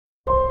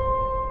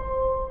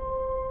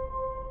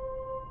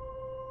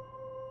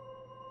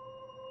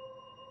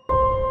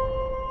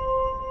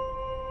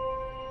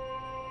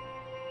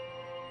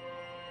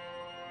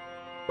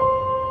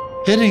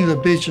Hitting the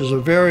beach is a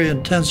very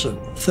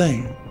intensive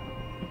thing.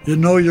 You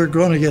know you're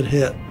going to get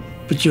hit,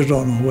 but you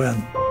don't know when.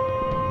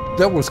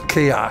 That was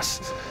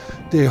chaos.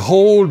 The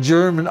whole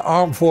German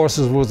armed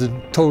forces was in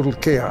total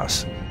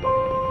chaos.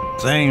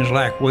 Things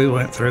like we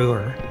went through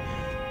are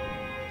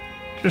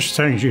just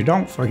things you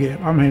don't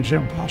forget. I mean, it's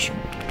impossible.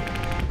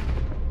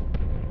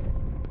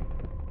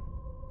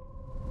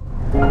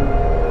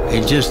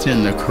 It just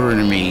didn't occur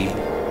to me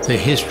the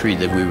history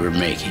that we were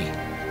making.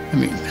 I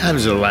mean, that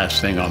was the last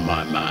thing on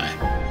my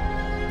mind.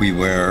 We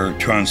were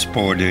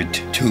transported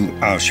to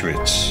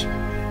Auschwitz.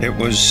 It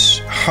was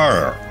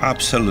horror,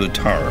 absolute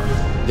horror.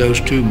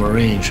 Those two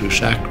Marines who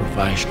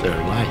sacrificed their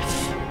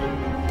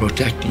life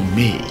protecting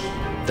me,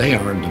 they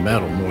earned the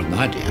medal more than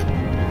I did.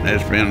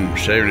 That's been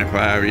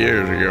 75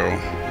 years ago.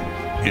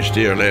 You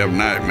still have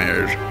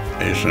nightmares.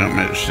 It's something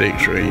that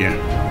sticks with you.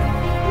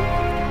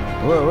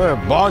 We're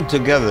born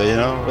together, you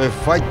know. We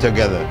fight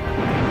together.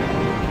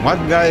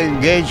 One guy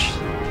engaged,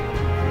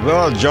 we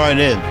all join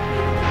in.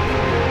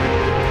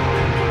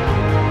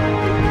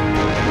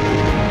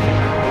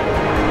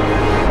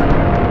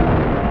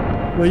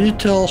 When you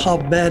tell how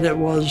bad it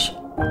was,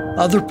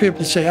 other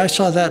people say, I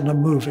saw that in a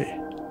movie.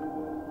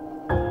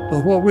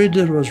 But what we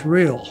did was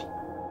real.